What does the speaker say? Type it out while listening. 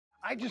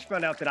I just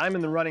found out that I'm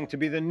in the running to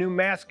be the new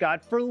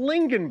mascot for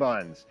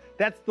Lingonbuns.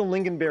 That's the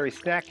lingonberry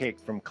snack cake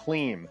from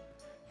Cleem.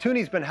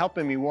 Toonie's been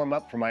helping me warm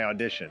up for my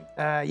audition.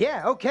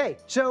 Yeah, okay.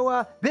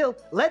 So, Bill,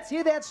 let's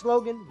hear that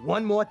slogan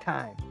one more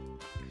time.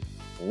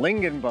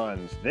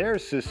 Lingonbuns, they're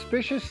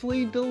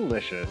suspiciously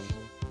delicious.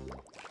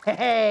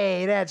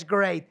 Hey, that's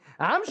great.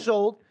 I'm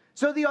sold.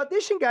 So the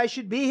audition guy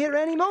should be here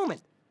any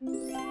moment.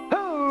 Who's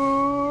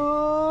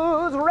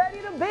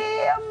ready to be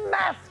a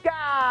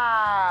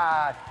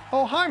mascot?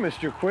 Oh, hi,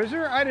 Mr.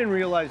 Quizzer. I didn't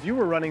realize you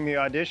were running the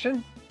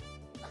audition.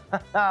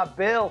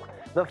 Bill,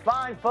 the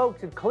fine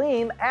folks at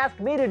Cleem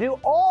asked me to do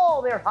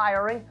all their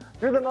hiring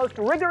through the most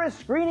rigorous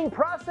screening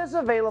process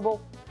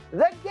available,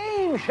 the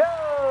game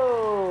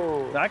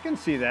show. I can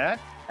see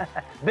that.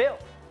 Bill,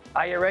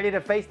 are you ready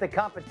to face the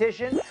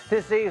competition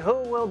to see who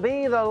will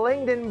be the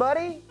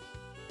Lingonbuddy?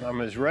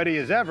 I'm as ready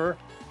as ever.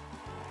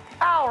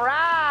 All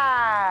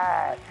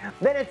right,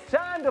 then it's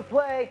time to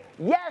play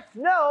Yes,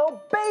 No,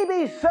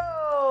 Baby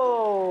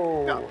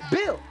So. No,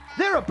 Bill,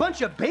 they're a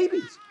bunch of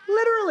babies,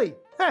 literally.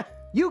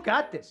 You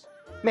got this,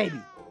 maybe.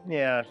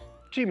 Yeah,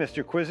 gee,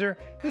 Mr. Quizzer,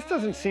 this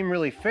doesn't seem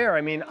really fair.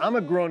 I mean, I'm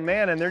a grown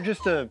man and they're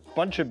just a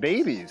bunch of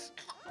babies.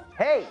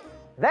 Hey,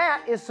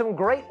 that is some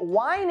great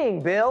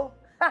whining, Bill.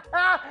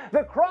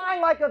 The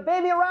crying like a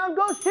baby around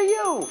goes to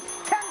you.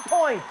 10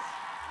 points.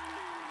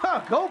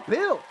 Oh, go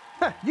Bill.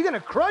 You're gonna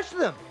crush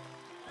them.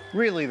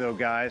 Really though,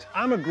 guys,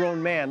 I'm a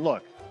grown man.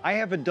 Look, I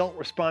have adult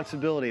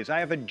responsibilities. I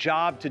have a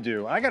job to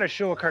do. I gotta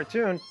show a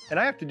cartoon, and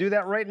I have to do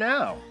that right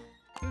now.